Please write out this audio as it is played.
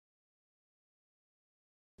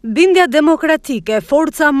Bindja Demokratike,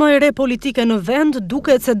 forca më e re politike në vend,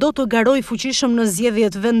 duket se do të garojë fuqishëm në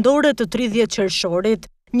zgjedhjet vendore të 30 qershorit.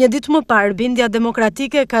 Një ditë më parë, Bindja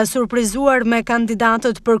Demokratike ka surprizuar me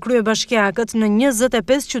kandidatët për kryebashkiakët në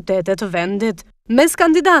 25 qytete të vendit. Mes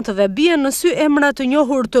kandidatëve bien në sy emra të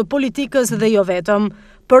njohur të politikës dhe jo vetëm.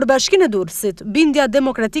 Për Bashkinë Durrësit, Bindja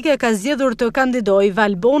Demokratike ka zgjedhur të kandidojë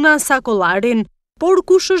Valbona Sakollarin. Por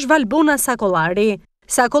kush është Valbona Sakollari?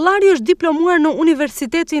 Sakollari është diplomuar në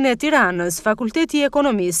Universitetin e Tiranës, Fakulteti i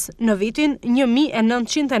Ekonomisë, në vitin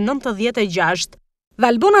 1996.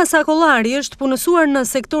 Valbona Sakollari është punësuar në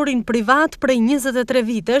sektorin privat prej 23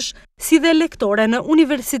 vitesh, si dhe lektore në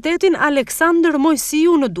Universitetin Aleksandër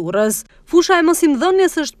Mojsiu në Durrës. Fusha e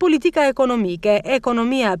mësimdhënies është politika ekonomike,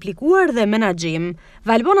 ekonomia aplikuar dhe menaxhim.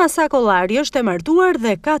 Valbona Sakollari është e martuar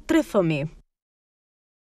dhe ka 3 fëmijë.